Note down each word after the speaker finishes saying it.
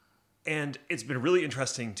And it's been really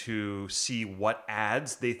interesting to see what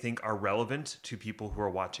ads they think are relevant to people who are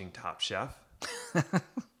watching Top Chef.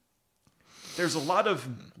 There's a lot of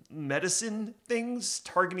medicine things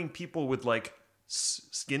targeting people with like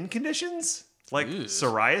skin conditions, like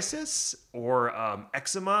psoriasis or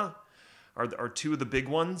eczema are two of the big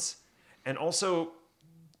ones. And also,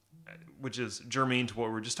 which is germane to what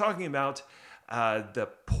we were just talking about, the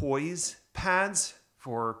Poised pads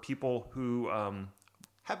for people who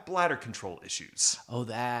have bladder control issues. Oh,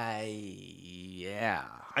 yeah.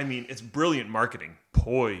 I mean, it's brilliant marketing.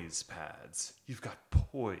 Poise pads. You've got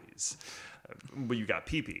poise. Well, you got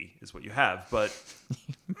pee-pee is what you have, but...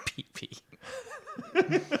 Pee-pee.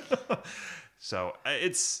 So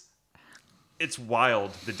it's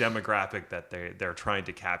wild, the demographic that they're trying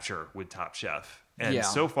to capture with Top Chef. And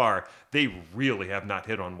so far, they really have not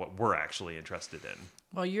hit on what we're actually interested in.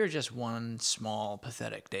 Well, you're just one small,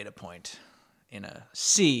 pathetic data point in a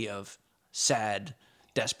sea of sad,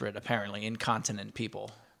 desperate, apparently incontinent people.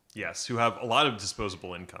 Yes, who have a lot of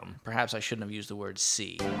disposable income. Perhaps I shouldn't have used the word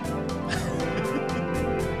sea.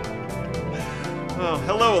 Oh,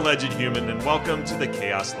 hello, alleged human, and welcome to the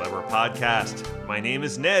Chaos Lever podcast. My name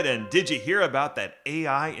is Ned, and did you hear about that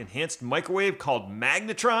AI-enhanced microwave called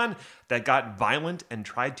Magnetron that got violent and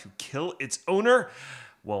tried to kill its owner?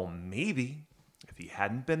 Well, maybe if he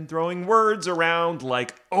hadn't been throwing words around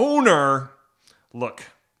like owner. Look,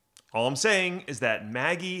 all I'm saying is that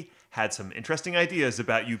Maggie had some interesting ideas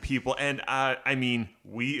about you people, and I mean,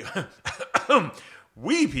 we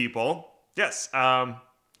people, yes,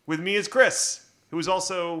 with me is Chris, who is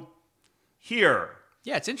also here.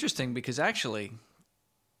 Yeah, it's interesting because actually,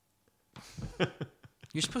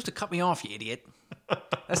 you're supposed to cut me off, you idiot.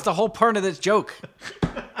 That's the whole part of this joke.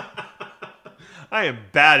 I am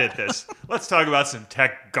bad at this. Let's talk about some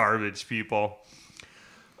tech garbage, people.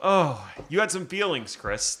 Oh, you had some feelings,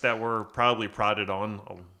 Chris, that were probably prodded on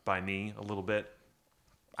by me a little bit.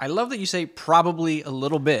 I love that you say probably a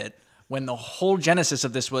little bit when the whole genesis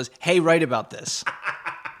of this was, hey, write about this.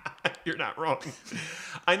 You're not wrong.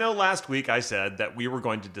 I know last week I said that we were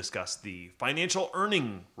going to discuss the financial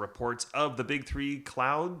earning reports of the big three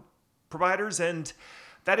cloud providers, and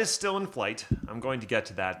that is still in flight. I'm going to get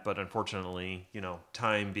to that, but unfortunately,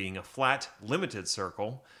 time being a flat, limited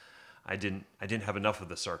circle, I didn't have enough of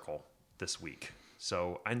the circle this week.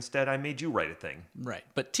 So instead, I made you write a thing. Right.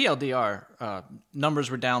 But TLDR, numbers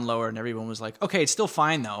were down lower, and everyone was like, okay, it's still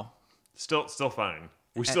fine, though. Still fine.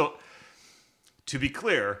 To be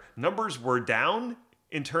clear, numbers were down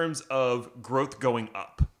in terms of growth going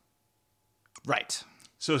up. Right.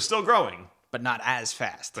 So still growing. But not as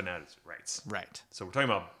fast. But not as, right. Right. So we're talking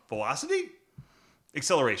about velocity,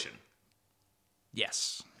 acceleration.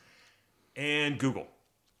 Yes. And Google.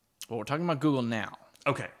 Well, we're talking about Google now.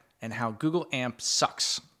 Okay. And how Google AMP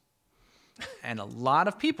sucks. And a lot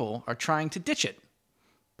of people are trying to ditch it.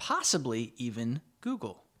 Possibly even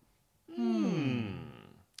Google.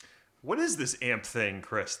 What is this AMP thing,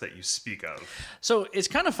 Chris, that you speak of? So it's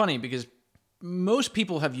kind of funny because most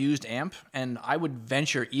people have used AMP, and I would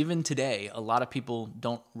venture even today, a lot of people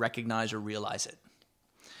don't recognize or realize it.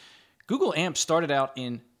 Google AMP started out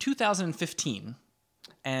in 2015,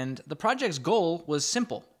 and the project's goal was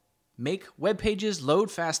simple: make web pages load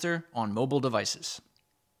faster on mobile devices.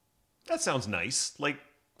 That sounds nice. Like,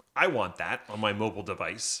 I want that on my mobile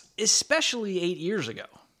device. Especially 8 years ago.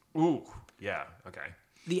 Ooh, yeah, okay.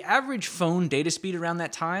 The average phone data speed around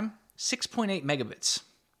that time, 6.8 megabits.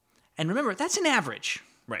 And remember, that's an average.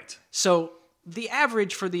 Right. So the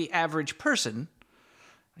average for the average person,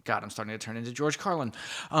 God, I'm starting to turn into George Carlin.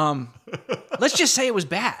 Let's just say it was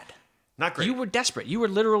bad. Not great. You were desperate. You were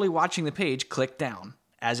literally watching the page click down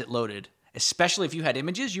as it loaded. Especially if you had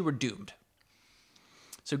images, you were doomed.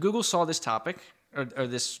 So Google saw this topic, or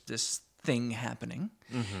this thing happening.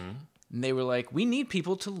 Mm-hmm. And they were like, we need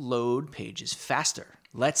people to load pages faster.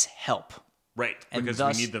 Let's help. Right, because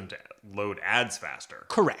we need them to load ads faster.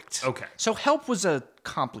 Correct. Okay. So help was a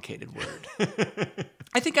complicated word.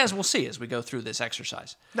 I think as we'll see as we go through this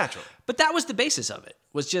exercise. Naturally. But that was the basis of it,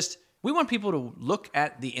 was just, we want people to look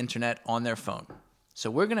at the internet on their phone.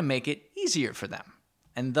 So we're going to make it easier for them.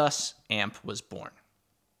 And thus, AMP was born.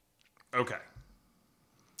 Okay.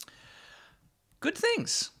 Good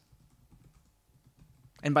things.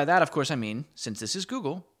 And by that, of course, I mean, since this is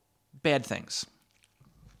Google, bad things.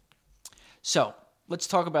 So let's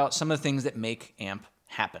talk about some of the things that make AMP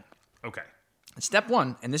happen. Okay. Step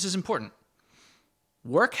one, and this is important,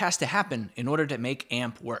 work has to happen in order to make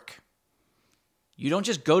AMP work. You don't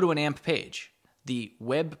just go to an AMP page. The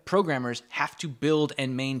web programmers have to build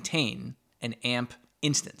and maintain an AMP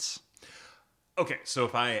instance. Okay, so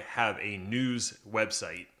if I have a news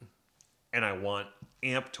website and I want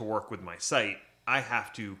AMP to work with my site, I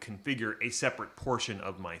have to configure a separate portion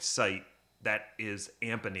of my site that is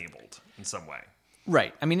AMP enabled in some way.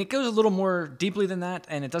 Right. I mean, it goes a little more deeply than that,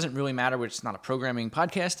 and it doesn't really matter. It's not a programming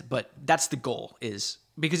podcast, but that's the goal, is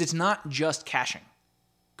because it's not just caching.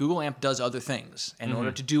 Google AMP does other things. And in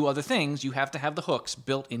order to do other things, you have to have the hooks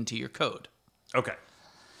built into your code. Okay.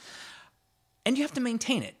 And you have to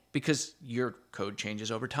maintain it because your code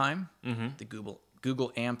changes over time. The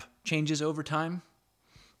Google AMP changes over time.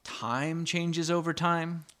 Time changes over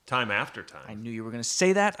time. Time after time. I knew you were going to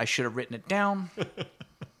say that. I should have written it down.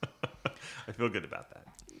 I feel good about that.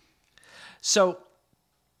 So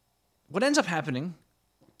what ends up happening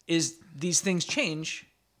is these things change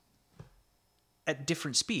at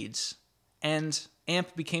different speeds, and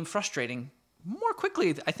AMP became frustrating more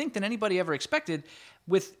quickly, I think, than anybody ever expected,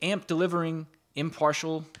 with AMP delivering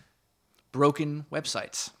impartial, broken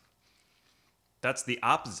websites. That's the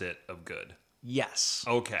opposite of good. Yes.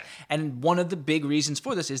 Okay. And one of the big reasons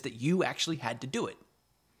for this is that you actually had to do it.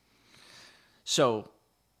 So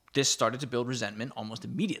this started to build resentment almost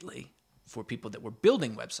immediately for people that were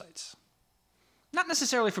building websites. Not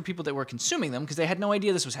necessarily for people that were consuming them, because they had no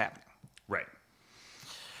idea this was happening. Right.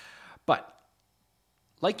 But,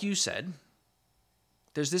 like you said,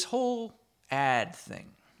 there's this whole ad thing.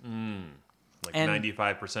 Like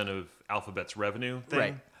 95% of Alphabet's revenue thing?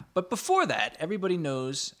 Right. But before that, everybody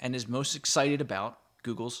knows and is most excited about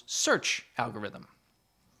Google's search algorithm.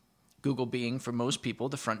 Google being, for most people,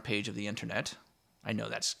 the front page of the internet. I know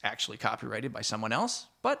that's actually copyrighted by someone else,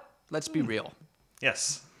 but let's be real.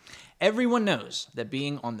 Yes. Everyone knows that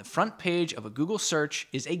being on the front page of a Google search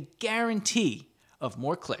is a guarantee of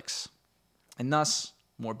more clicks, and thus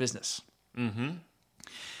more business.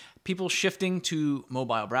 People shifting to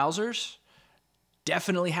mobile browsers,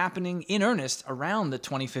 definitely happening in earnest around the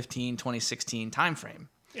 2015, 2016 timeframe.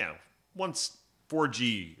 Yeah. Once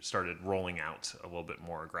 4G started rolling out a little bit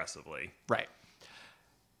more aggressively. Right.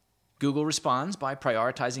 Google responds by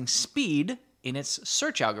prioritizing speed in its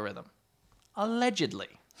search algorithm. Allegedly.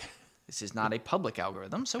 This is not a public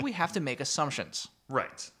algorithm, so we have to make assumptions.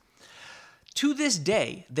 Right. To this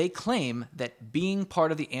day, they claim that being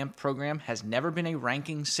part of the AMP program has never been a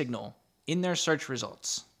ranking signal in their search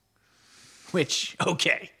results. Which,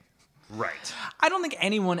 okay. Right. I don't think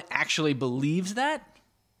anyone actually believes that,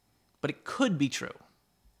 but it could be true.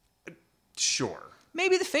 Sure.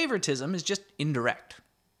 Maybe the favoritism is just indirect.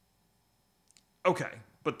 Okay.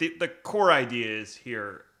 But the core idea is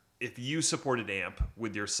here, if you supported AMP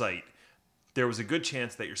with your site, there was a good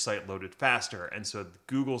chance that your site loaded faster, and so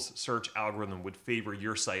Google's search algorithm would favor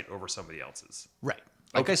your site over somebody else's. Right.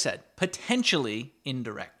 Like I said, potentially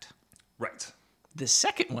indirect. Right. The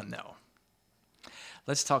second one, though,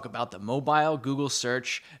 let's talk about the mobile Google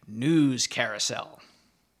search news carousel.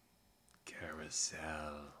 Carousel.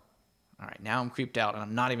 All right, now I'm creeped out, and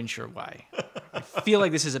I'm not even sure why. I feel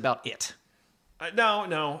like this is about it.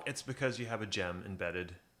 No, it's because you have a gem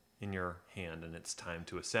embedded in your hand, and it's time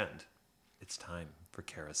to ascend. It's time for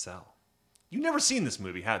Carousel. You've never seen this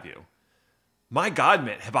movie, have you? My God,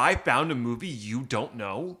 man, have I found a movie you don't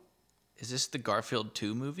know? Is this the Garfield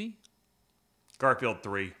 2 movie? Garfield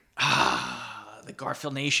 3. The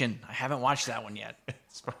Garfield Nation. I haven't watched that one yet.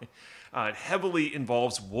 It's fine. It heavily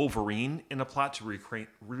involves Wolverine in a plot to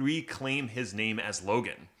reclaim his name as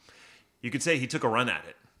Logan. You could say he took a run at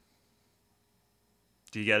it.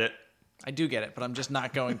 Do you get it? I do get it, but I'm just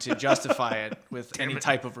not going to justify it with any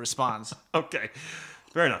type of response. Okay,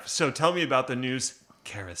 fair enough. So tell me about the news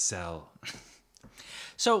carousel.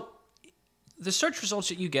 So the search results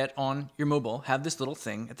that you get on your mobile have this little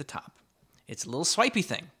thing at the top. It's a little swipey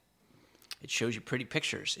thing. It shows you pretty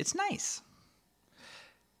pictures. It's nice.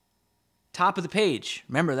 Top of the page.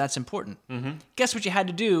 Remember, that's important. Guess what you had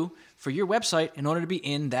to do for your website in order to be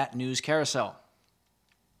in that news carousel?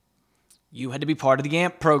 You had to be part of the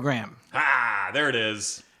AMP program. There it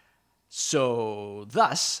is. So,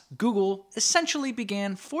 thus, Google essentially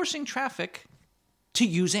began forcing traffic to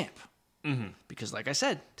use AMP. Because, like I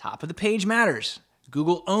said, top of the page matters.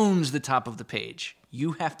 Google owns the top of the page.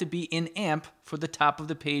 You have to be in AMP for the top of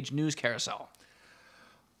the page news carousel.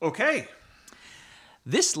 Okay.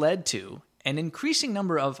 This led to an increasing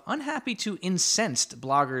number of unhappy to incensed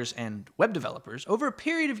bloggers and web developers over a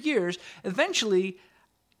period of years, eventually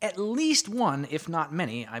at least one, if not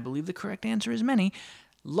many, I believe the correct answer is many,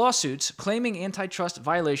 lawsuits claiming antitrust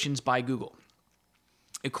violations by Google.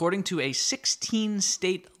 According to a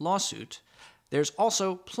 16-state lawsuit, there's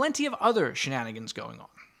also plenty of other shenanigans going on.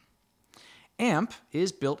 AMP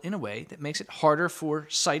is built in a way that makes it harder for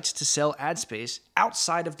sites to sell ad space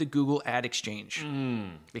outside of the Google Ad Exchange.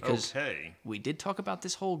 Because we did talk about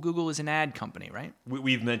this whole Google is an ad company, right?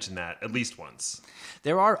 We've mentioned that at least once.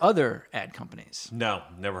 There are other ad companies. No,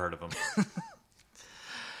 never heard of them.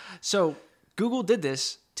 So Google did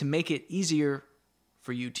this to make it easier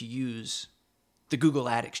for you to use the Google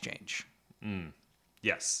Ad Exchange.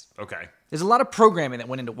 Yes. Okay. There's a lot of programming that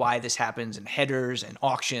went into why this happens, and headers and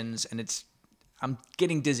auctions, and I'm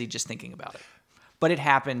getting dizzy just thinking about it. But it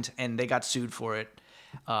happened, and they got sued for it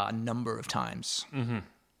a number of times.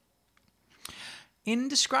 In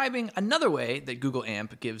describing another way that Google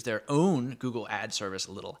AMP gives their own Google Ad service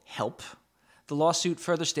a little help, the lawsuit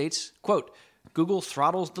further states, quote, Google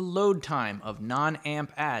throttles the load time of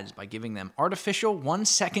non-AMP ads by giving them artificial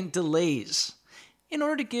 1-second delays in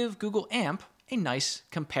order to give Google AMP a nice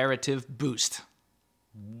comparative boost.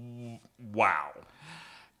 Wow.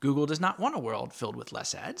 Google does not want a world filled with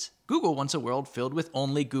less ads. Google wants a world filled with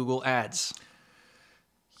only Google ads.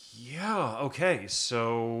 Yeah, okay.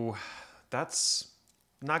 So that's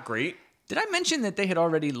not great. Did I mention that they had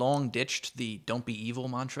already long ditched the don't be evil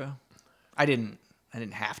mantra? I didn't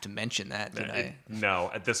have to mention that, did I? No,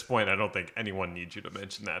 at this point, I don't think anyone needs you to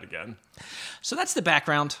mention that again. So that's the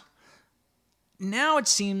background. Now it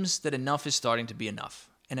seems that enough is starting to be enough.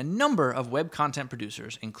 And a number of web content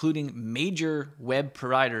producers, including major web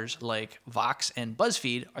providers like Vox and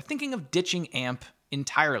BuzzFeed, are thinking of ditching AMP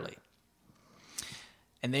entirely.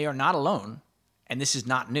 And they are not alone, and this is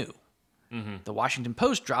not new. The Washington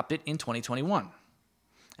Post dropped it in 2021.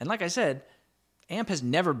 And like I said, AMP has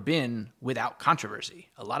never been without controversy.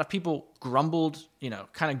 A lot of people grumbled,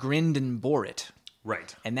 kind of grinned and bore it.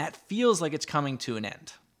 Right. And that feels like it's coming to an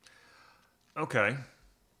end. Okay.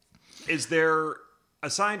 Is there,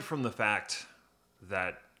 aside from the fact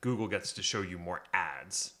that Google gets to show you more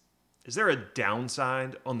ads, is there a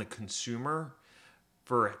downside on the consumer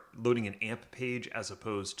for loading an AMP page as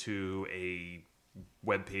opposed to a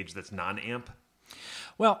web page that's non-AMP?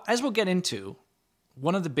 Well, as we'll get into,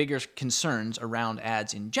 one of the bigger concerns around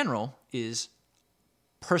ads in general is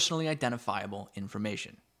personally identifiable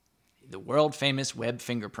information. The world-famous web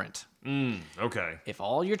fingerprint. Okay. If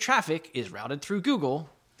all your traffic is routed through Google,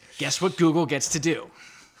 guess what Google gets to do?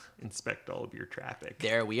 Inspect all of your traffic.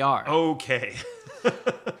 There we are. Okay.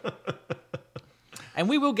 And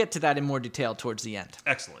we will get to that in more detail towards the end.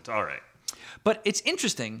 Excellent. All right. But it's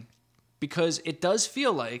interesting because it does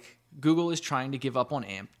feel like Google is trying to give up on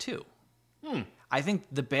AMP too. I think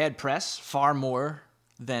the bad press, far more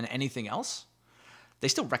than anything else, they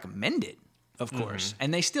still recommend it, of course.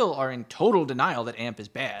 And they still are in total denial that AMP is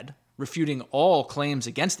bad, refuting all claims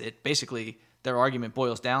against it. Basically, their argument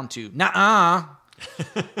boils down to, nuh-uh.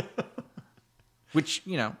 Which,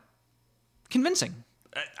 convincing.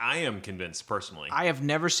 I am convinced personally. I have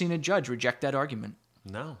never seen a judge reject that argument.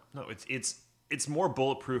 No, it's more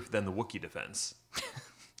bulletproof than the Wookiee defense,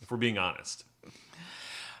 if we're being honest.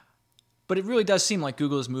 But it really does seem like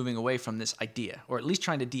Google is moving away from this idea, or at least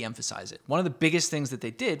trying to de-emphasize it. One of the biggest things that they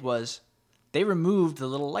did was they removed the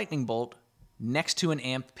little lightning bolt next to an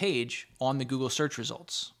AMP page on the Google search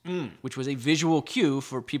results, which was a visual cue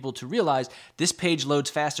for people to realize this page loads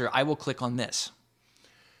faster. I will click on this.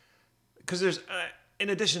 Because there's,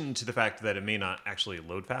 in addition to the fact that it may not actually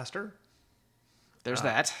load faster. There's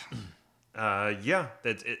that. Yeah,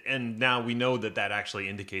 and now we know that actually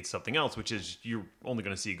indicates something else, which is you're only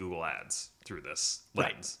going to see Google ads through this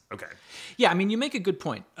lens. Right. Okay. Yeah, I mean, you make a good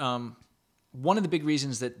point. One of the big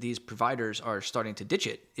reasons that these providers are starting to ditch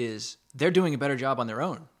it is they're doing a better job on their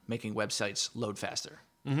own, making websites load faster.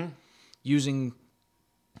 Using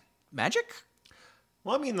magic?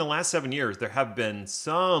 Well, I mean, in the last 7 years, there have been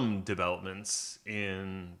some developments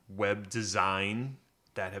in web design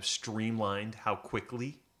that have streamlined how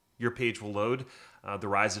quickly your page will load. The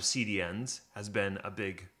rise of CDNs has been a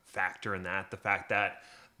big factor in that. The fact that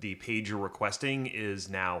the page you're requesting is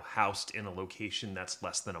now housed in a location that's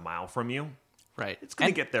less than a mile from you. Right. It's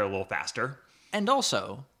going to get there a little faster. And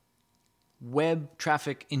also, web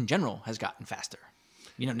traffic in general has gotten faster.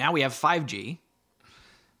 Now we have 5G.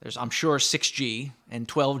 There's, I'm sure, 6G and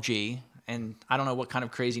 12G, and I don't know what kind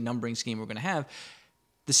of crazy numbering scheme we're going to have.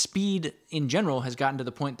 The speed in general has gotten to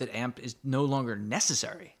the point that AMP is no longer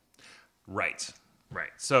necessary. Right.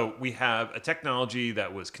 So we have a technology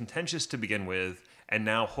that was contentious to begin with and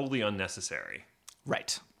now wholly unnecessary.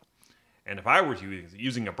 Right. And if I were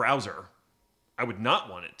using a browser, I would not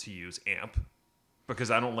want it to use AMP because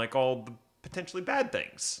I don't like all the potentially bad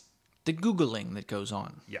things. The Googling that goes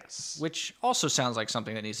on. Yes. Which also sounds like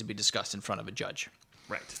something that needs to be discussed in front of a judge.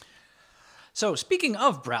 Right. So speaking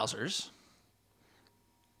of browsers,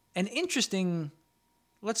 an interesting,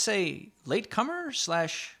 let's say, latecomer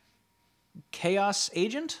 / chaos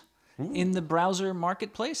agent in the browser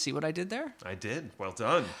marketplace. See what I did there? I did. Well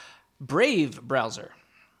done. Brave browser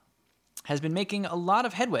has been making a lot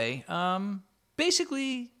of headway,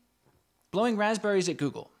 basically blowing raspberries at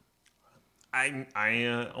Google.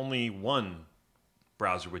 Only one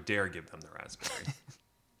browser would dare give them the raspberry.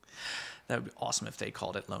 That would be awesome if they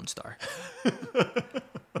called it Lone Star.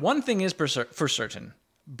 One thing is for certain.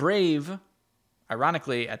 Brave,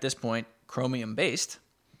 ironically at this point Chromium-based,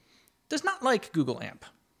 does not like Google AMP.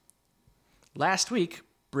 Last week,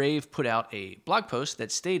 Brave put out a blog post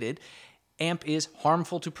that stated AMP is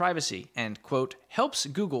harmful to privacy and, quote, helps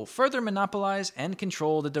Google further monopolize and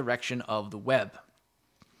control the direction of the web.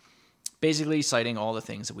 Basically citing all the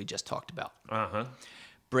things that we just talked about. Uh-huh.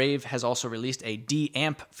 Brave has also released a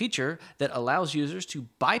de-AMP feature that allows users to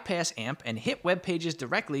bypass AMP and hit web pages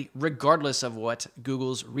directly regardless of what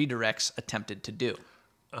Google's redirects attempted to do.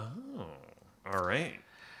 Oh, all right.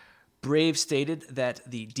 Brave stated that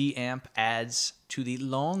the de-AMP adds to the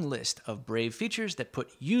long list of Brave features that put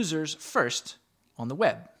users first on the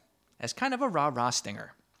web as kind of a rah-rah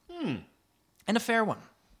stinger. And a fair one.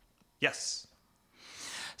 Yes.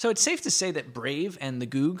 So it's safe to say that Brave and the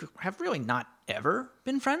Goog have really not ever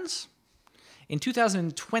been friends. In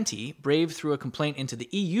 2020, Brave threw a complaint into the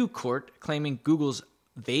EU court claiming Google's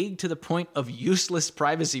vague to the point of useless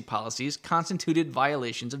privacy policies constituted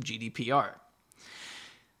violations of GDPR.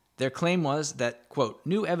 Their claim was that, quote,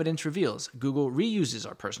 new evidence reveals Google reuses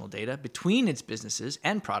our personal data between its businesses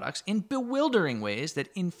and products in bewildering ways that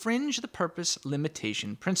infringe the purpose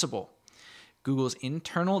limitation principle. Google's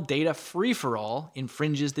internal data free-for-all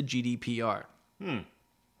infringes the GDPR.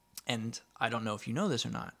 And I don't know if you know this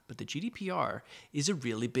or not, but the GDPR is a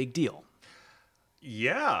really big deal.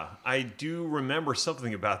 Yeah, I do remember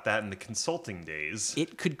something about that in the consulting days.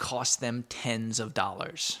 It could cost them tens of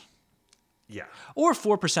dollars. Yeah. Or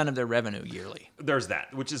 4% of their revenue yearly. There's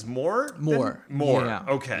that, which is more? More. More. Yeah.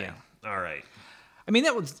 Okay. Yeah. All right. I mean,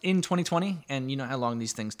 that was in 2020, and you know how long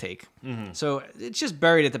these things take. So it's just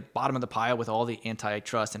buried at the bottom of the pile with all the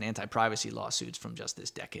antitrust and anti-privacy lawsuits from just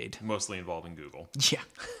this decade. Mostly involving Google. Yeah.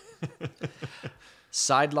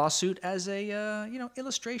 Side lawsuit as a,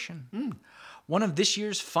 illustration. One of this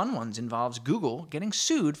year's fun ones involves Google getting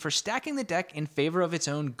sued for stacking the deck in favor of its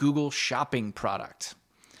own Google Shopping product.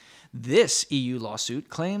 This EU lawsuit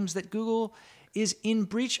claims that Google is in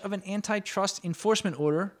breach of an antitrust enforcement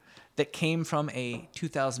order that came from a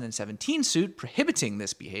 2017 suit prohibiting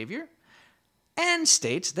this behavior, and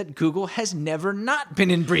states that Google has never not been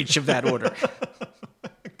in breach of that order.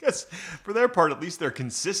 I guess for their part, at least they're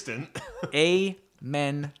consistent.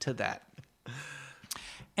 Amen to that.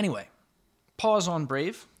 Anyway, pause on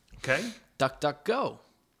Brave. Okay. DuckDuckGo,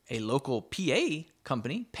 a local PA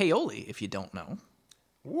company, Paoli, if you don't know.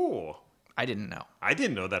 Ooh. I didn't know. I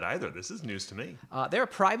didn't know that either. This is news to me. They're a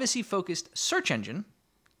privacy-focused search engine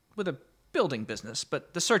with a building business,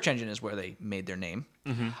 but the search engine is where they made their name,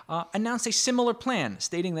 announced a similar plan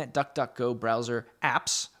stating that DuckDuckGo browser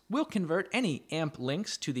apps will convert any AMP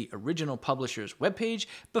links to the original publisher's webpage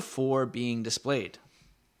before being displayed.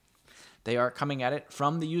 They are coming at it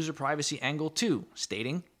from the user privacy angle too,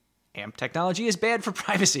 stating AMP technology is bad for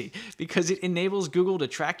privacy because it enables Google to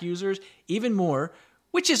track users even more,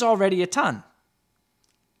 which is already a ton.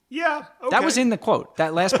 Yeah, okay. That was in the quote.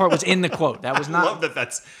 That last part was in the quote. That was not. I love that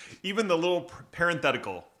that's even the little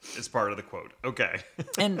parenthetical is part of the quote. Okay.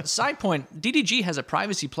 And side point, DDG has a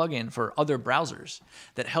privacy plugin for other browsers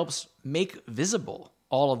that helps make visible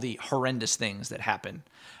all of the horrendous things that happen.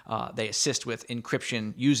 They assist with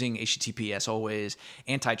encryption using HTTPS always,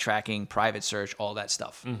 anti-tracking, private search, all that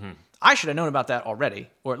stuff. I should have known about that already,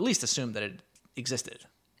 or at least assumed that it existed.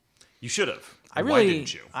 You should have. Why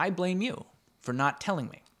didn't you? I blame you for not telling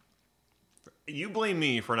me. You blame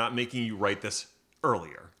me for not making you write this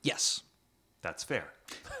earlier. Yes. That's fair.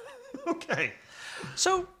 Okay.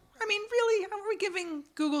 So, I mean, really, are we giving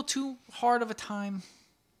Google too hard of a time?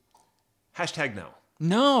 Hashtag no.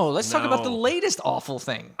 No, let's talk about the No. latest awful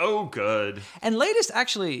thing. Oh, good. And latest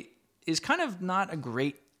actually is kind of not a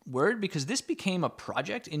great word because this became a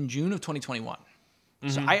project in June of 2021.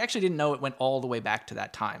 So I actually didn't know it went all the way back to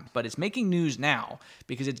that time, but it's making news now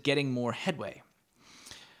because it's getting more headway.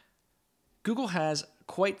 Google has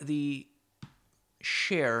quite the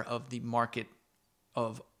share of the market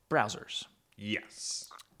of browsers. Yes.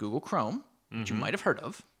 Google Chrome, which you might have heard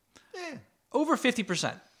of, Eh. over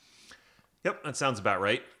 50%. Yep, that sounds about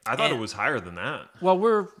right. I thought it was higher than that. Well,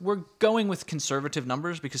 we're going with conservative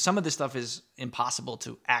numbers because some of this stuff is impossible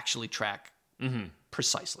to actually track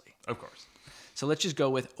precisely. Of course. So let's just go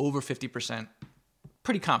with over 50%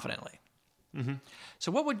 pretty confidently.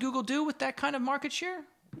 So what would Google do with that kind of market share?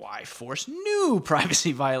 Why, force new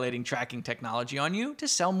privacy-violating tracking technology on you to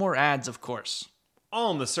sell more ads, of course.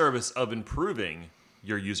 All in the service of improving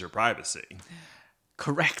your user privacy.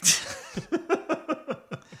 Correct.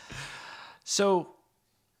 So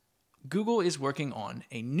Google is working on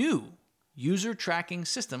a new user tracking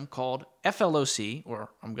system called FLOC, or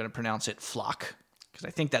I'm going to pronounce it FLOC, because I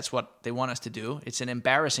think that's what they want us to do. It's an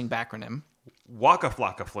embarrassing backronym. Waka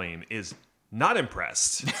Flocka Flame is not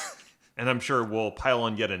impressed, and I'm sure we'll pile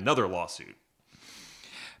on yet another lawsuit.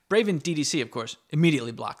 Brave and DDC, of course,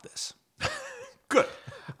 immediately blocked this. Good.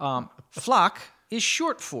 FLOC is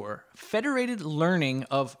short for Federated Learning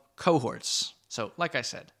of Cohorts. So, like I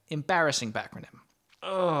said, embarrassing backronym.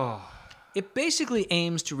 Oh. It basically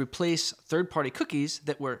aims to replace third-party cookies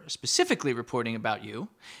that were specifically reporting about you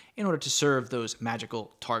in order to serve those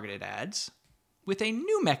magical targeted ads with a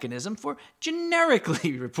new mechanism for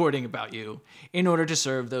generically reporting about you in order to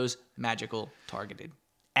serve those magical targeted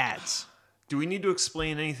ads. Do we need to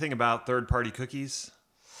explain anything about third-party cookies?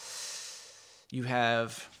 You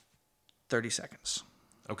have 30 seconds.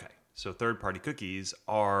 Okay. So third-party cookies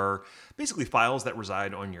are basically files that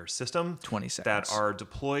reside on your system 20 seconds. that are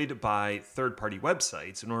deployed by third-party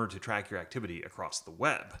websites in order to track your activity across the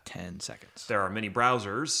web. 10 seconds. There are many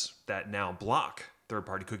browsers that now block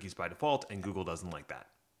third-party cookies by default, and Google doesn't like that.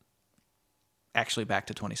 Actually, back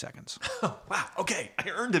to 20 seconds. Oh, wow. Okay. I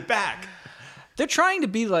earned it back. They're trying to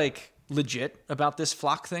be like legit about this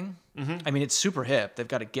FLOC thing. I mean, it's super hip. They've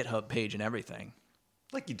got a GitHub page and everything.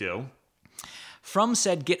 Like you do. From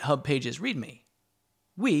said GitHub page's README,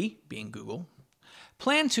 we, being Google,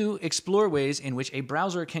 plan to explore ways in which a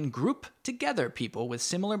browser can group together people with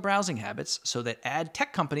similar browsing habits so that ad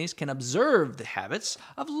tech companies can observe the habits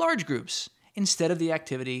of large groups instead of the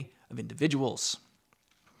activity of individuals.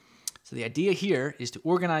 So the idea here is to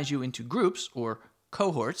organize you into groups or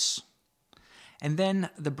cohorts, and then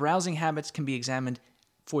the browsing habits can be examined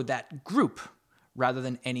for that group rather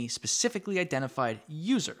than any specifically identified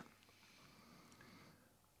user.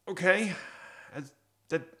 Okay.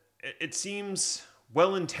 It seems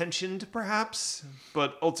well-intentioned, perhaps,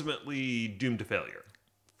 but ultimately doomed to failure.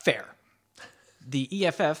 Fair. The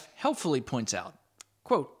EFF helpfully points out,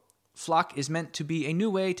 quote, FLOC is meant to be a new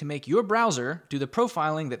way to make your browser do the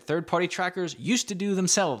profiling that third-party trackers used to do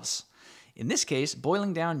themselves. In this case,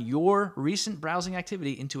 boiling down your recent browsing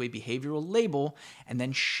activity into a behavioral label and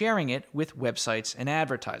then sharing it with websites and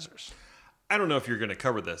advertisers. I don't know if you're going to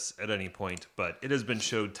cover this at any point, but it has been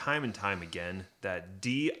showed time and time again that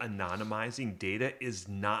de-anonymizing data is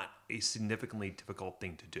not a significantly difficult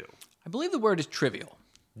thing to do. I believe the word is trivial.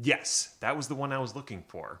 Yes, that was the one I was looking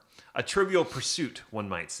for. A trivial pursuit, one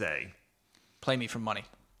might say. Play me for money.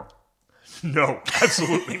 No,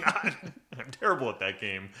 absolutely not. I'm terrible at that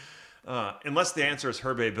game. Unless the answer is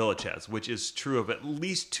Hervé Villachez, which is true of at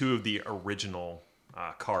least two of the original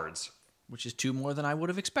cards. Which is two more than I would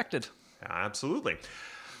have expected. Absolutely.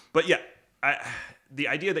 But yeah, the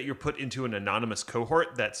idea that you're put into an anonymous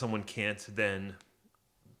cohort that someone can't then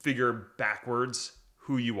figure backwards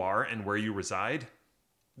who you are and where you reside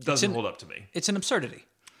doesn't hold up to me. It's an absurdity.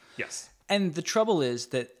 Yes. And the trouble is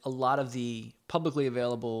that a lot of the publicly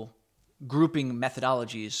available grouping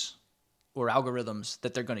methodologies or algorithms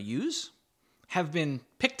that they're going to use have been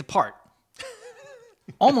picked apart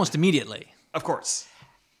almost immediately. Of course.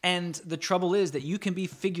 And the trouble is that you can be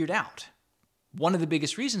figured out. One of the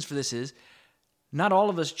biggest reasons for this is not all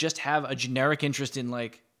of us just have a generic interest in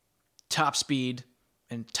like Top Speed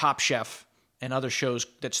and Top Chef and other shows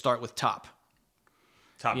that start with top.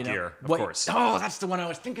 Top Gear, of course. Oh, that's the one I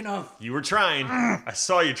was thinking of. You were trying. I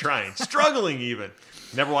saw you trying. Struggling even.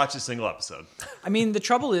 Never watched a single episode. I mean, the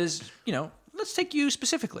trouble is, let's take you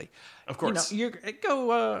specifically. Of course. You're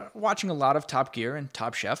watching a lot of Top Gear and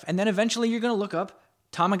Top Chef, and then eventually you're going to look up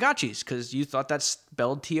Tamagotchis because you thought that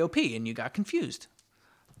spelled T-O-P and you got confused.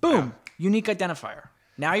 Boom. Unique identifier.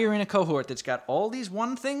 Now you're in a cohort that's got all these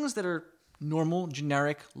one things that are normal,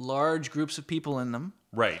 generic, large groups of people in them.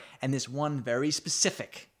 Right. And this one very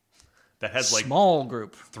specific that has like small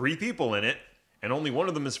group. 3 people in it, and only one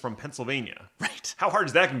of them is from Pennsylvania. Right. How hard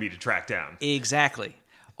is that going to be to track down? Exactly.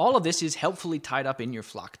 All of this is helpfully tied up in your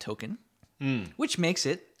FLOC token, which makes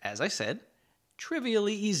it, as I said,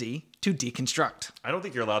 trivially easy to deconstruct. I don't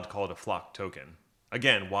think you're allowed to call it a FLOC token.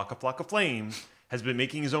 Again, Waka Flocka Flame has been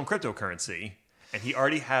making his own cryptocurrency, and he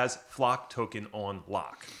already has FLOC token on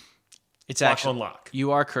lock. It's FLOC actually on lock.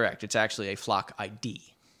 You are correct. It's actually a FLOC ID.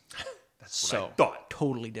 That's what I thought.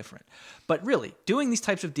 Totally different. But really, doing these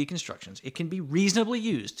types of deconstructions, it can be reasonably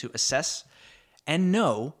used to assess and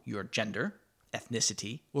know your gender,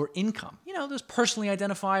 ethnicity, or income. Those personally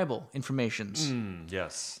identifiable informations.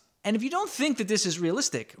 Yes. And if you don't think that this is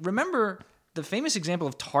realistic, remember the famous example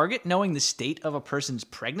of Target knowing the state of a person's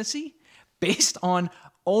pregnancy based on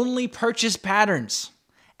only purchase patterns.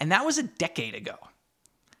 And that was a decade ago.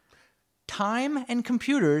 Time and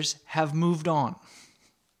computers have moved on.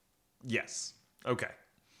 Yes. Okay.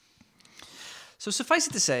 So suffice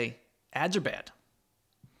it to say, ads are bad.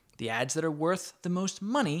 The ads that are worth the most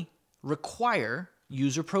money require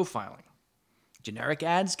user profiling. Generic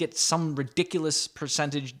ads get some ridiculous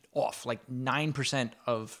percentage off, like 9%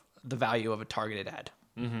 of the value of a targeted ad.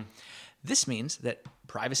 Mm-hmm. This means that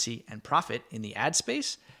privacy and profit in the ad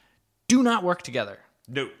space do not work together.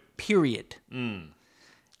 No. Period. And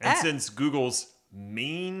since Google's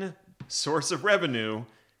main source of revenue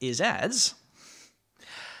is ads,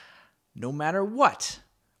 no matter what,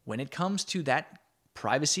 when it comes to that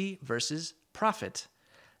privacy versus profit,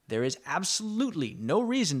 there is absolutely no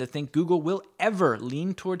reason to think Google will ever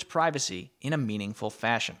lean towards privacy in a meaningful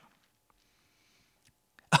fashion.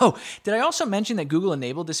 Oh, did I also mention that Google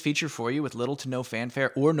enabled this feature for you with little to no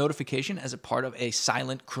fanfare or notification as a part of a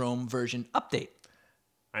silent Chrome version update?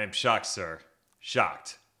 I am shocked, sir.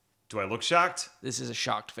 Shocked. Do I look shocked? This is a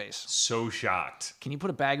shocked face. So shocked. Can you put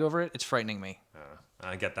a bag over it? It's frightening me.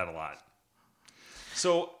 I get that a lot.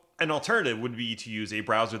 So an alternative would be to use a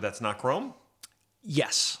browser that's not Chrome?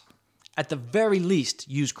 Yes. At the very least,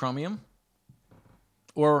 use Chromium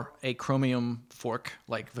or a Chromium fork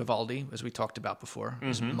like Vivaldi, as we talked about before. Mm-hmm.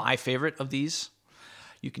 Is my favorite of these.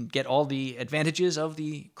 You can get all the advantages of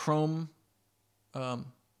the Chrome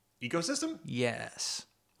ecosystem? Yes.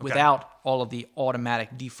 Okay. Without all of the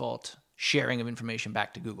automatic default sharing of information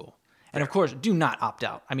back to Google. And of course, do not opt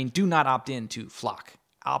out. Do not opt in to Flock.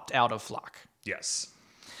 Opt out of Flock. Yes.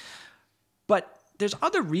 But there's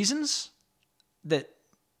other reasons that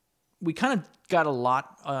we kind of got a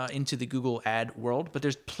lot into the Google ad world, but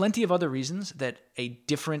there's plenty of other reasons that a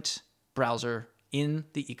different browser in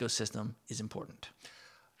the ecosystem is important.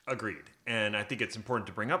 Agreed. And I think it's important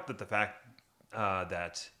to bring up that the fact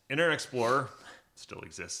that Internet Explorer still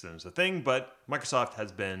exists and is a thing, but Microsoft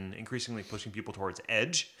has been increasingly pushing people towards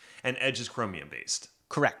Edge, and Edge is Chromium-based.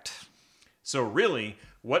 Correct. So really,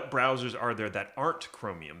 what browsers are there that aren't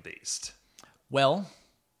Chromium-based? Well,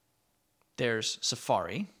 there's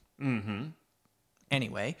Safari. Mm-hmm.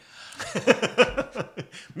 Anyway.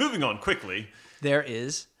 Moving on quickly. There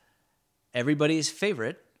is everybody's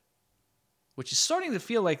favorite, which is starting to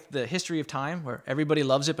feel like the history of time where everybody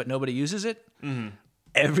loves it but nobody uses it. Mm-hmm.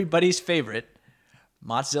 Everybody's favorite,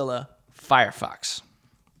 Mozilla Firefox.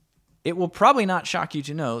 It will probably not shock you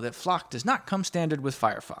to know that Flock does not come standard with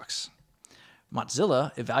Firefox.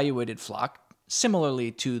 Mozilla evaluated Flock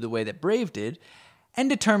similarly to the way that Brave did and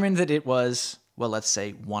determined that it was, well, let's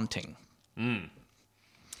say, wanting.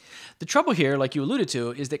 The trouble here, like you alluded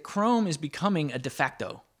to, is that Chrome is becoming a de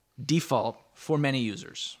facto default for many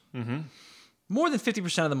users. Mm-hmm. More than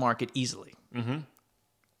 50% of the market easily. Mm-hmm.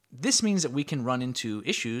 This means that we can run into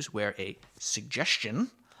issues where a suggestion,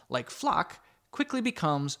 like Flock, quickly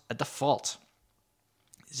becomes a default.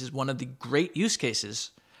 This is one of the great use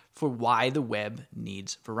cases for why the web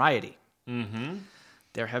needs variety. Mm-hmm.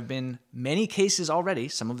 There have been many cases already,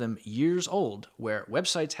 some of them years old, where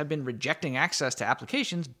websites have been rejecting access to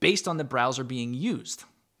applications based on the browser being used.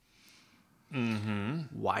 Mm-hmm.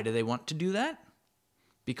 Why do they want to do that?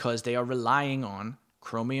 Because they are relying on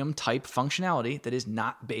Chromium-type functionality that is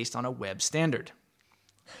not based on a web standard.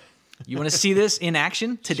 You want to see this in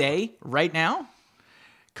action today, right now?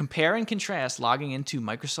 Compare and contrast logging into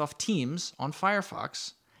Microsoft Teams on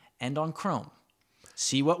Firefox and on Chrome.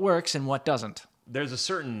 See what works and what doesn't. There's a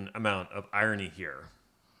certain amount of irony here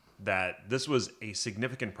that this was a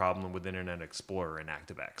significant problem with Internet Explorer and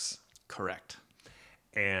ActiveX. Correct.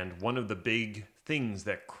 And one of the big things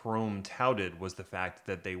that Chrome touted was the fact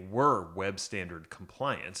that they were web standard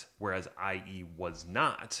compliant, whereas IE was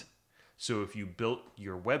not. So if you built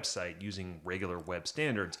your website using regular web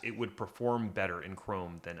standards, it would perform better in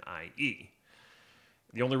Chrome than IE.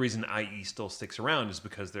 The only reason IE still sticks around is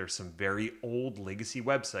because there's some very old legacy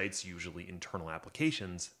websites, usually internal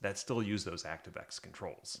applications, that still use those ActiveX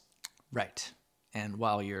controls. Right. And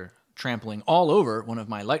while you're trampling all over one of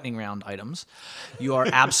my lightning round items, you are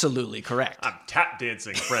absolutely correct. I'm tap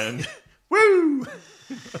dancing, friend. Woo!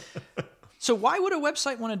 So why would a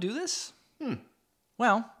website want to do this?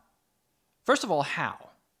 Well, first of all, how?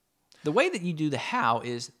 The way that you do the how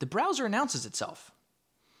is the browser announces itself.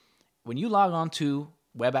 When you log on to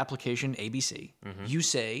web application ABC, you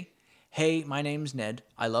say, hey, my name's Ned,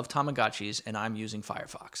 I love Tamagotchis, and I'm using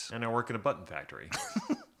Firefox. And I work in a button factory.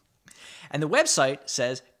 And the website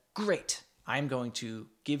says, great, I'm going to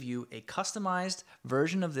give you a customized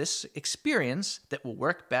version of this experience that will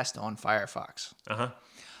work best on Firefox.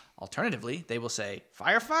 Alternatively, they will say,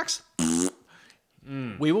 Firefox?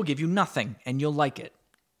 We will give you nothing, and you'll like it.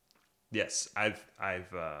 Yes, I've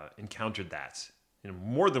encountered that in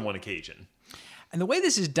more than one occasion. And the way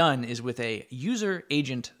this is done is with a user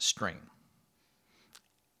agent string.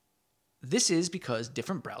 This is because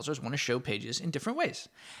different browsers want to show pages in different ways.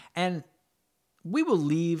 And we will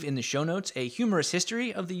leave in the show notes a humorous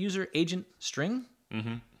history of the user agent string.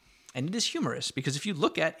 And it is humorous because if you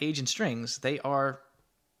look at agent strings, they are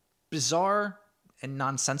bizarre and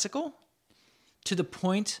nonsensical to the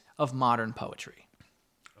point of modern poetry.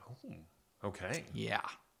 Oh, okay. Yeah.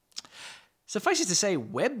 Suffice it to say,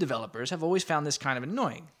 web developers have always found this kind of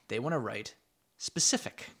annoying. They want to write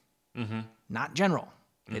specific, not general.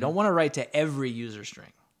 They don't want to write to every user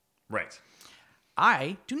string. Right.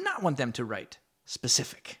 I do not want them to write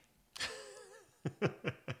specific.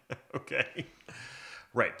 Okay.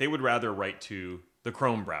 Right. They would rather write to the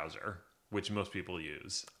Chrome browser, which most people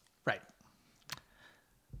use. Right.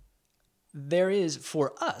 There is,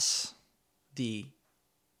 for us, the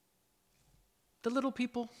little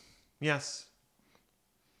people, Yes.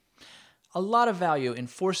 a lot of value in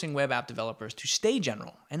forcing web app developers to stay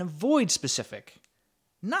general and avoid specific,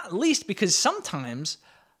 not least because sometimes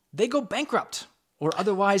they go bankrupt or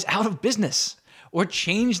otherwise out of business or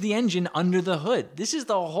change the engine under the hood. This is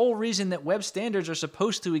the whole reason that web standards are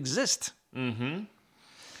supposed to exist.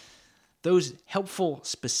 Those helpful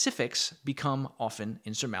specifics become often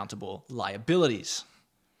insurmountable liabilities.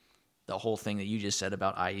 The whole thing that you just said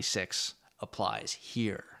about IE6 applies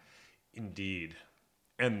here. Indeed.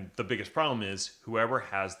 And the biggest problem is whoever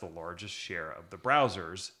has the largest share of the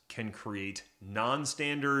browsers can create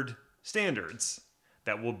non-standard standards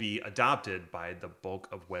that will be adopted by the bulk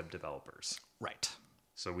of web developers. Right.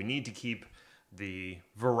 So we need to keep the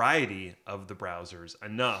variety of the browsers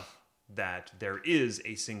enough that there is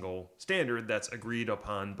a single standard that's agreed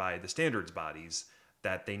upon by the standards bodies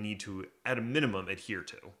that they need to, at a minimum, adhere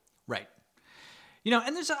to. Right.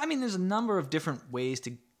 And there's a number of different ways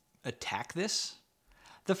to attack this.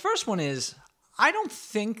 The first one is, I don't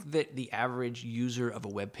think that the average user of a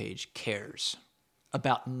web page cares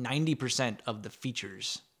about 90% of the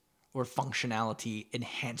features or functionality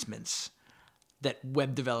enhancements that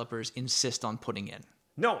web developers insist on putting in.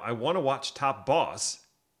 No, I want to watch Top Boss,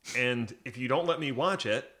 and if you don't let me watch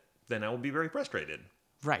it, then I will be very frustrated.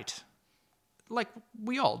 Right. Like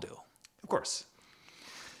we all do. Of course.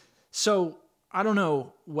 So I don't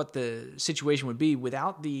know what the situation would be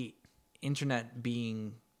without the internet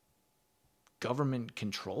being government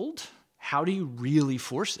controlled. How do you really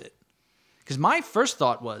force it? Because my first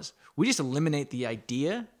thought was, we just eliminate the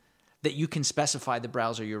idea that you can specify the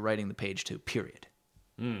browser you're writing the page to, period.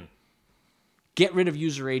 Get rid of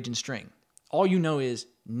user agent string. All you know is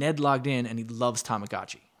Ned logged in and he loves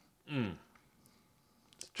Tamagotchi.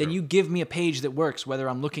 Then you give me a page that works, whether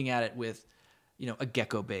I'm looking at it with a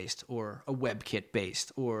Gecko-based or a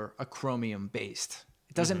WebKit-based or a Chromium-based.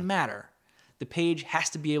 It doesn't matter. The page has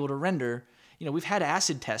to be able to render. We've had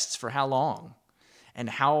acid tests for how long? And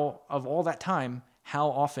how, of all that time, how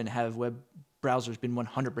often have web browsers been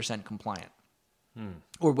 100% compliant?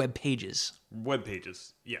 Or web pages? Web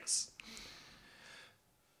pages, yes.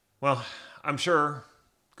 Well, I'm sure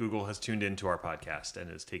Google has tuned into our podcast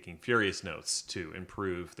and is taking furious notes to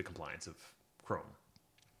improve the compliance of Chrome.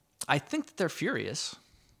 I think that they're furious.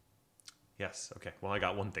 Yes. Okay. Well, I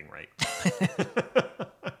got one thing right.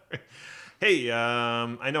 Hey,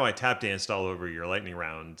 I know I tap danced all over your lightning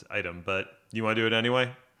round item, but you want to do it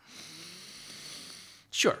anyway?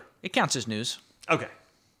 Sure. It counts as news. Okay.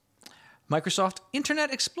 Microsoft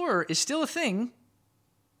Internet Explorer is still a thing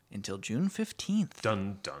until June 15th.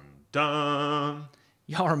 Dun, dun, dun.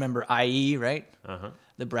 Y'all remember IE, right? Uh-huh.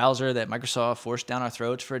 The browser that Microsoft forced down our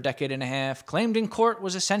throats for a decade and a half, claimed in court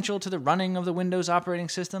was essential to the running of the Windows operating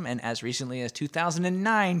system, and as recently as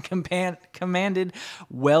 2009 commanded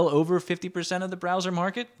well over 50% of the browser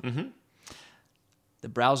market. The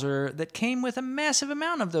browser that came with a massive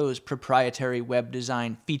amount of those proprietary web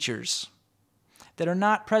design features that are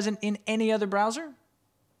not present in any other browser,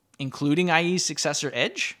 including IE's successor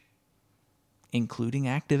Edge, including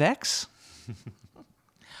ActiveX.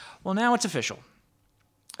 Well, now it's official.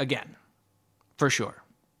 Again, for sure.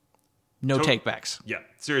 No takebacks. Yeah,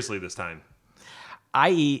 seriously this time.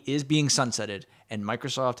 IE is being sunsetted, and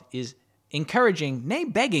Microsoft is encouraging, nay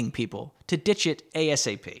begging people to ditch it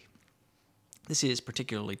ASAP. This is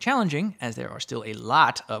particularly challenging as there are still a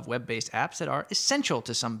lot of web-based apps that are essential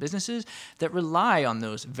to some businesses that rely on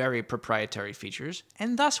those very proprietary features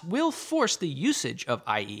and thus will force the usage of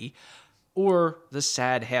IE or the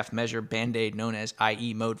sad half-measure Band-Aid known as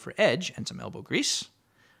IE mode for Edge and some elbow grease,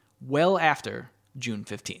 well after June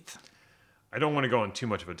 15th. I don't want to go on too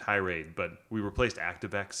much of a tirade, but we replaced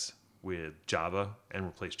ActiveX with Java and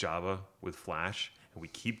replaced Java with Flash, and we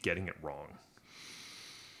keep getting it wrong.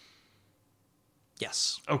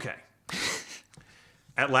 Yes. Okay.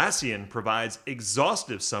 Atlassian provides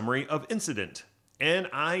exhaustive summary of incident, and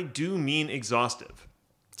I do mean exhaustive.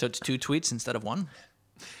 So it's 2 tweets instead of 1?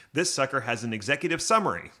 This sucker has an executive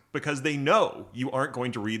summary because they know you aren't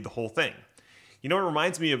going to read the whole thing. You know, it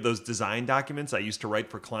reminds me of those design documents I used to write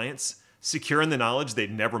for clients, secure in the knowledge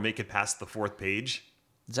they'd never make it past the 4th page.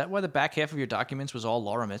 Is that why the back half of your documents was all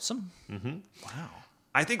Laura Mitsum? Mm-hmm. Wow.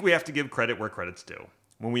 I think we have to give credit where credit's due.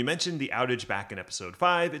 When we mentioned the outage back in episode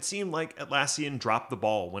 5, it seemed like Atlassian dropped the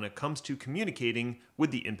ball when it comes to communicating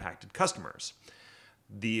with the impacted customers.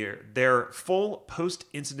 Their full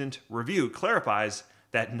post-incident review clarifies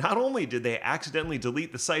that not only did they accidentally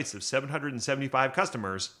delete the sites of 775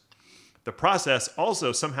 customers, the process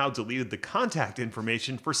also somehow deleted the contact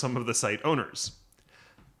information for some of the site owners.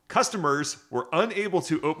 Customers were unable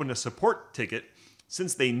to open a support ticket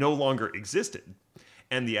since they no longer existed,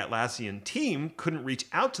 and the Atlassian team couldn't reach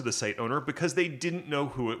out to the site owner because they didn't know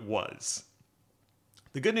who it was.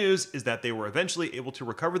 The good news is that they were eventually able to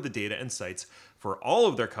recover the data and sites for all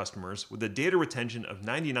of their customers with a data retention of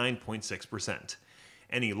 99.6%.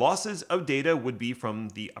 Any losses of data would be from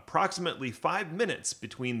the approximately 5 minutes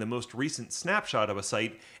between the most recent snapshot of a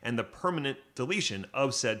site and the permanent deletion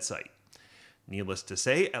of said site. Needless to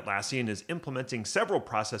say, Atlassian is implementing several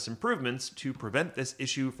process improvements to prevent this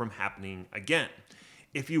issue from happening again.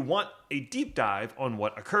 If you want a deep dive on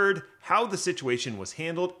what occurred, how the situation was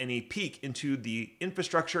handled, and a peek into the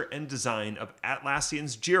infrastructure and design of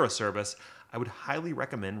Atlassian's Jira service, I would highly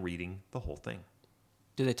recommend reading the whole thing.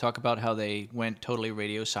 Did they talk about how they went totally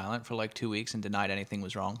radio silent for like 2 weeks and denied anything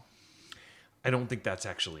was wrong? I don't think that's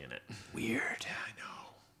actually in it. Weird. I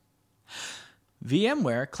know.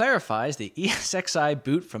 VMware clarifies the ESXi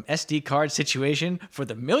boot from SD card situation for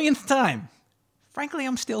the millionth time. Frankly,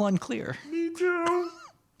 I'm still unclear. Me too.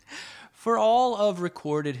 For all of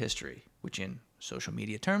recorded history, which in social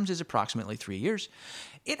media terms is approximately 3 years,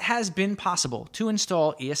 it has been possible to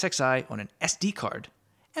install ESXi on an SD card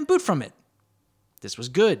and boot from it. This was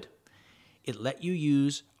good. It let you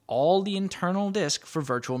use all the internal disk for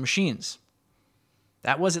virtual machines.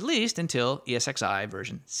 That was at least until ESXi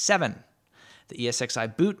version 7. The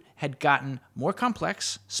ESXi boot had gotten more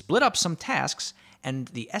complex, split up some tasks, and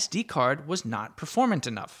the SD card was not performant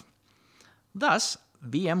enough. Thus,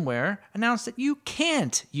 VMware announced that you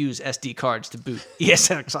can't use SD cards to boot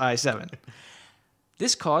ESXi 7.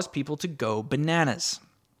 This caused people to go bananas.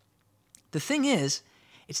 The thing is,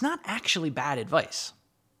 it's not actually bad advice.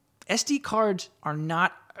 SD cards are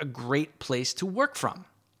not a great place to work from.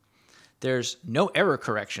 There's no error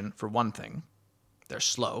correction, for one thing. They're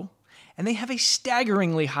slow, and they have a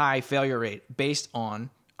staggeringly high failure rate based on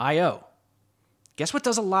I/O. Guess what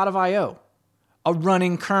does a lot of I/O? A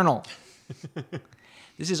running kernel.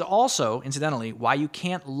 This is also, incidentally, why you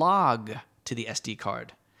can't log to the SD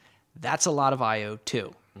card. That's a lot of I/O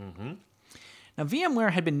too. Mm-hmm. Now,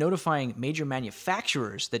 VMware had been notifying major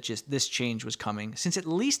manufacturers that this change was coming since at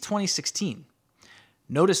least 2016.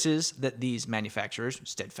 Notices that these manufacturers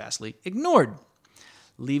steadfastly ignored,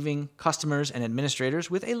 leaving customers and administrators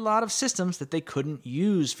with a lot of systems that they couldn't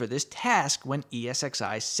use for this task when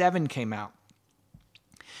ESXi 7 came out.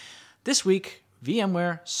 This week,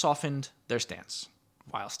 VMware softened their stance.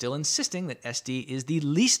 While still insisting that SD is the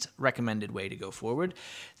least recommended way to go forward,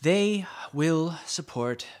 they will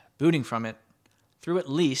support booting from it through at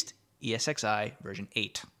least ESXi version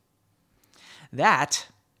 8. That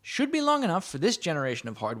should be long enough for this generation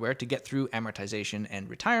of hardware to get through amortization and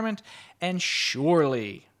retirement, and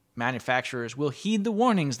surely manufacturers will heed the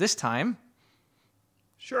warnings this time.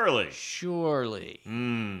 Surely.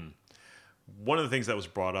 One of the things that was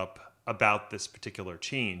brought up about this particular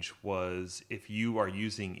change was if you are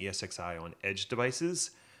using ESXi on edge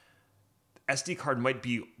devices, SD card might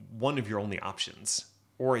be one of your only options,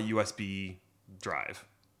 or a USB drive.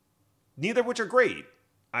 Neither of which are great,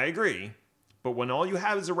 I agree, but when all you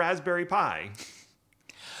have is a Raspberry Pi...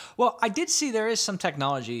 Well, I did see there is some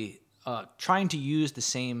technology trying to use the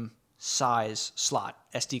same size slot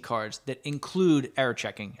SD cards that include error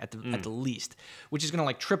checking at the least, which is going to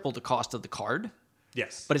like triple the cost of the card.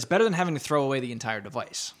 Yes. But it's better than having to throw away the entire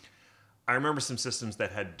device. I remember some systems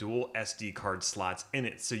that had dual SD card slots in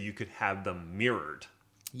it so you could have them mirrored.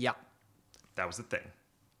 Yeah. That was the thing.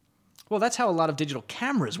 Well, that's how a lot of digital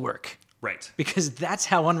cameras work. Right. Because that's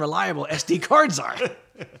how unreliable SD cards are.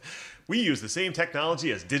 We use the same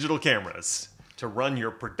technology as digital cameras to run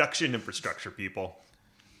your production infrastructure, people.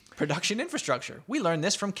 Production infrastructure. We learned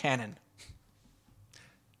this from Canon.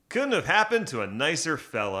 Couldn't have happened to a nicer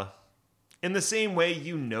fella. In the same way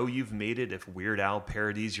you know you've made it if Weird Al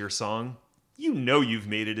parodies your song, you know you've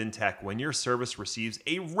made it in tech when your service receives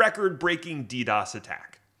a record-breaking DDoS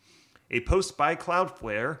attack. A post by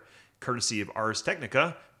Cloudflare, courtesy of Ars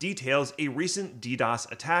Technica, details a recent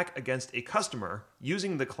DDoS attack against a customer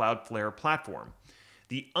using the Cloudflare platform.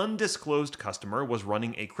 The undisclosed customer was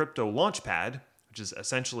running a crypto launchpad, which is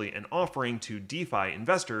essentially an offering to DeFi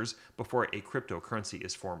investors before a cryptocurrency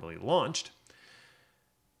is formally launched.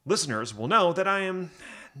 Listeners will know that I am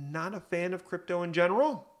not a fan of crypto in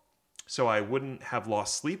general, so I wouldn't have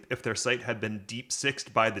lost sleep if their site had been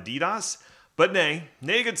deep-sixed by the DDoS. But nay,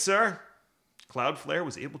 good sir. Cloudflare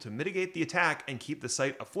was able to mitigate the attack and keep the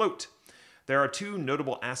site afloat. There are two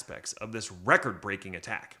notable aspects of this record-breaking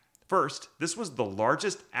attack. First, this was the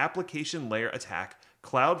largest application layer attack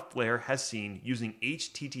Cloudflare has seen using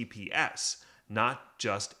HTTPS, not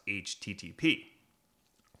just HTTP.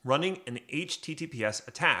 Running an HTTPS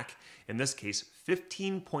attack, in this case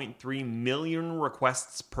 15.3 million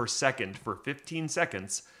requests per second for 15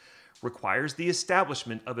 seconds, requires the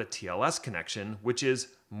establishment of a TLS connection, which is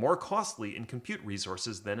more costly in compute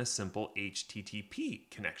resources than a simple HTTP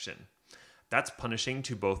connection. That's punishing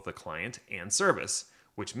to both the client and service,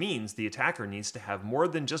 which means the attacker needs to have more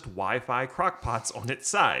than just Wi-Fi crockpots on its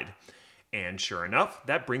side. And sure enough,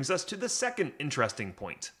 that brings us to the second interesting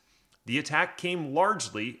point. The attack came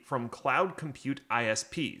largely from cloud compute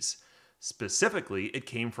ISPs. Specifically, it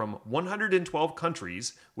came from 112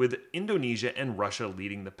 countries, with Indonesia and Russia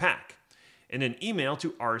leading the pack. In an email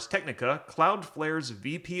to Ars Technica, Cloudflare's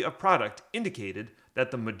VP of Product indicated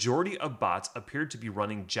that the majority of bots appeared to be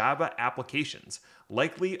running Java applications,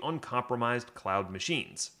 likely on compromised cloud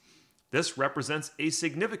machines. This represents a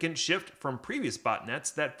significant shift from previous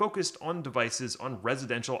botnets that focused on devices on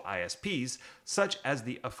residential ISPs, such as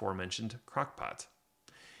the aforementioned Crockpot.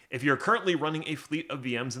 If you're currently running a fleet of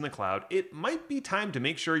VMs in the cloud, it might be time to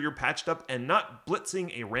make sure you're patched up and not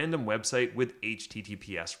blitzing a random website with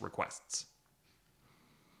HTTPS requests.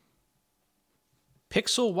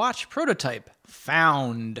 Pixel Watch prototype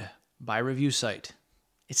found by review site.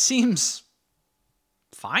 It seems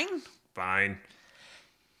fine. Fine.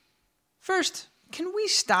 First, can we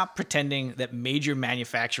stop pretending that major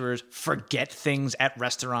manufacturers forget things at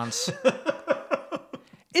restaurants?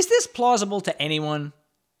 Is this plausible to anyone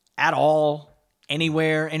at all,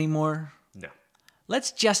 anywhere anymore? No.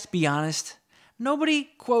 Let's just be honest. Nobody,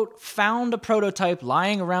 quote, found a prototype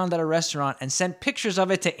lying around at a restaurant and sent pictures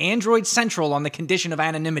of it to Android Central on the condition of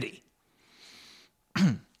anonymity.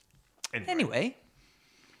 Anyway,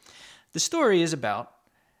 the story is about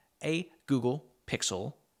a Google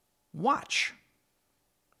Pixel Watch.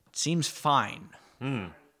 It seems fine. I don't know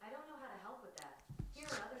how to help with that. Here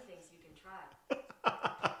are other things you can try.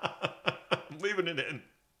 I'm leaving it in.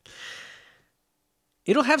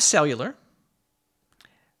 It'll have cellular.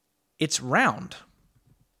 It's round,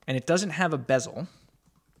 and it doesn't have a bezel.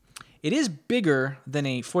 It is bigger than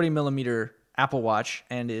a 40 millimeter Apple Watch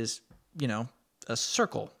and is, a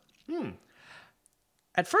circle.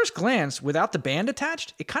 At first glance, without the band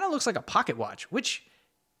attached, it kind of looks like a pocket watch, which,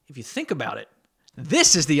 if you think about it,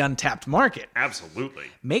 this is the untapped market. Absolutely.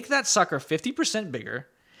 Make that sucker 50% bigger,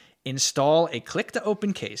 install a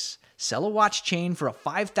click-to-open case, sell a watch chain for a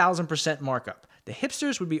 5,000% markup. The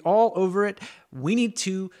hipsters would be all over it. We need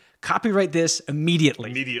to copyright this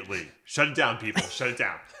immediately. Immediately. Shut it down, people. Shut it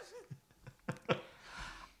down.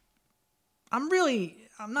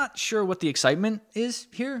 I'm not sure what the excitement is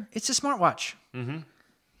here. It's a smartwatch. Mm-hmm.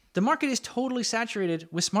 The market is totally saturated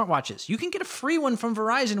with smartwatches. You can get a free one from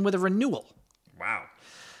Verizon with a renewal. Wow.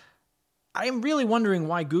 I am really wondering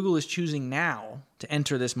why Google is choosing now to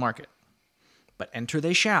enter this market. But enter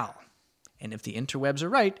they shall. And if the interwebs are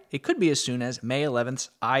right, it could be as soon as May 11th's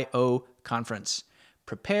I.O. conference.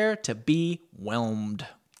 Prepare to be whelmed.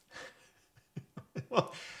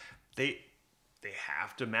 Well, they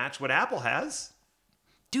have to match what Apple has.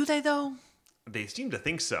 Do they, though? They seem to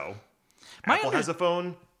think so. My Apple has a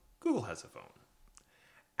phone. Google has a phone.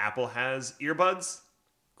 Apple has earbuds.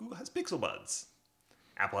 Google has Pixel Buds.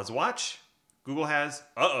 Apple has a watch. Google has,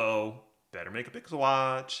 better make a Pixel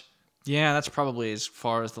Watch. Yeah, that's probably as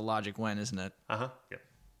far as the logic went, isn't it? Yep.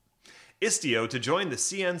 Istio to join the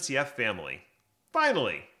CNCF family.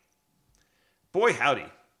 Finally. Boy, howdy.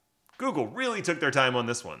 Google really took their time on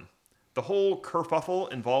this one. The whole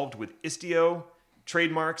kerfuffle involved with Istio,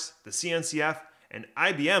 trademarks, the CNCF, and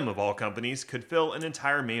IBM of all companies could fill an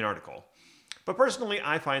entire main article. But personally,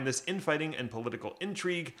 I find this infighting and political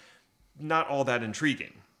intrigue not all that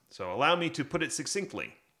intriguing. So allow me to put it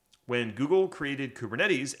succinctly. When Google created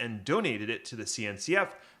Kubernetes and donated it to the CNCF,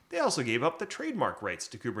 they also gave up the trademark rights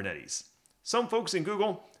to Kubernetes. Some folks in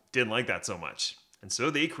Google didn't like that so much, and so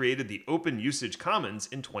they created the Open Usage Commons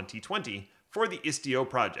in 2020 for the Istio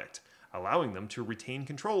project, allowing them to retain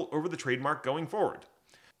control over the trademark going forward.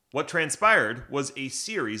 What transpired was a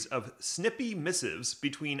series of snippy missives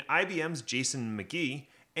between IBM's Jason McGee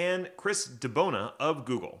and Chris DeBona of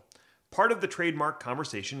Google. Part of the trademark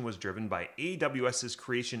conversation was driven by AWS's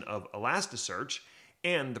creation of Elasticsearch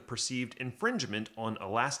and the perceived infringement on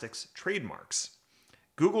Elastic's trademarks.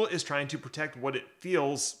 Google is trying to protect what it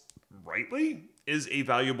feels, rightly, is a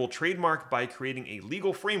valuable trademark by creating a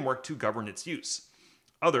legal framework to govern its use.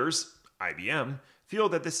 Others, IBM, feel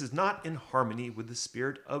that this is not in harmony with the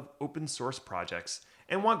spirit of open source projects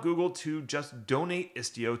and want Google to just donate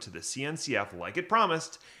Istio to the CNCF like it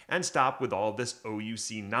promised and stop with all this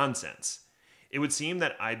OUC nonsense. It would seem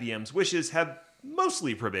that IBM's wishes have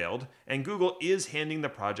mostly prevailed, and Google is handing the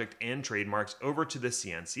project and trademarks over to the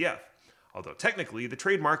CNCF, although technically the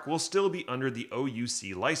trademark will still be under the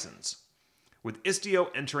OUC license. With Istio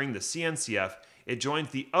entering the CNCF, it joins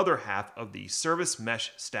the other half of the service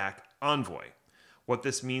mesh stack Envoy. What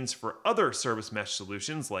this means for other service mesh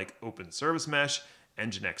solutions like Open Service Mesh,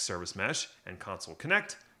 Nginx Service Mesh, and Console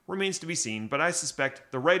Connect remains to be seen, but I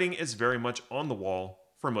suspect the writing is very much on the wall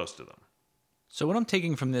for most of them. So what I'm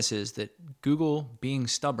taking from this is that Google, being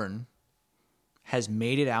stubborn, has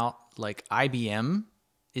made it out like IBM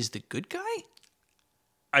is the good guy?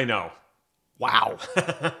 I know. Wow.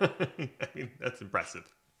 I mean, that's impressive.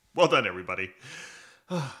 Well done, everybody.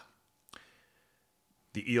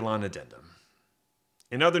 The Elon addendum.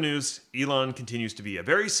 In other news, Elon continues to be a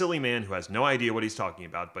very silly man who has no idea what he's talking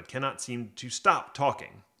about, but cannot seem to stop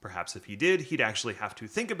talking. Perhaps if he did, he'd actually have to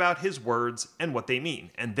think about his words and what they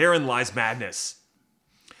mean, and therein lies madness.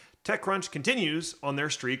 TechCrunch continues on their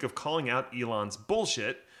streak of calling out Elon's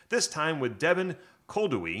bullshit, this time with Devin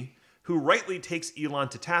Koldewey, who rightly takes Elon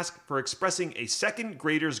to task for expressing a second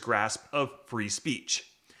grader's grasp of free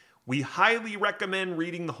speech. We highly recommend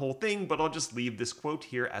reading the whole thing, but I'll just leave this quote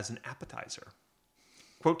here as an appetizer.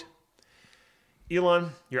 Quote,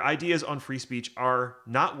 Elon, your ideas on free speech are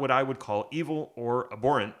not what I would call evil or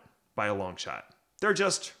abhorrent by a long shot. They're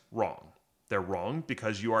just wrong. They're wrong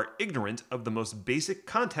because you are ignorant of the most basic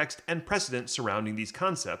context and precedent surrounding these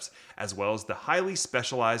concepts, as well as the highly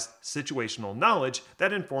specialized situational knowledge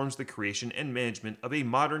that informs the creation and management of a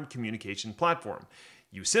modern communication platform.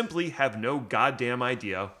 You simply have no goddamn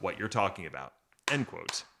idea what you're talking about. End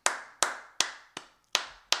quote.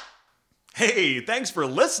 Hey, thanks for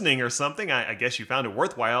listening or something. I guess you found it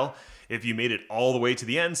worthwhile if you made it all the way to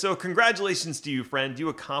the end. So congratulations to you, friend. You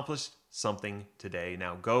accomplished something today.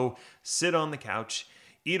 Now go sit on the couch,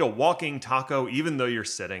 eat a walking taco even though you're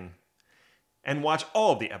sitting, and watch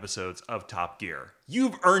all of the episodes of Top Gear.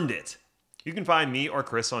 You've earned it. You can find me or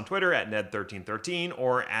Chris on Twitter at Ned1313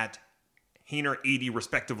 or at Hainer80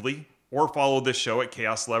 respectively, or follow this show at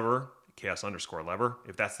Chaos_Lever,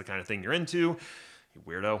 if that's the kind of thing you're into, you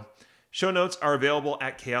weirdo. Show notes are available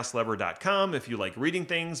at chaoslever.com if you like reading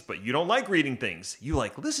things, but you don't like reading things. You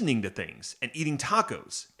like listening to things and eating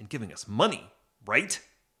tacos and giving us money, right?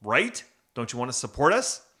 Right? Don't you want to support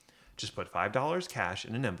us? Just put $5 cash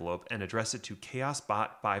in an envelope and address it to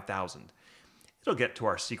ChaosBot5000. It'll get to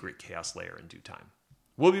our secret chaos layer in due time.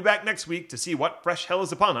 We'll be back next week to see what fresh hell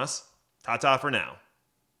is upon us. Ta-ta for now.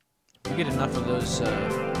 If we get enough of those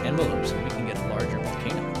envelopes, we can get a larger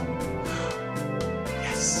volcano.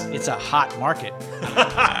 It's a hot market.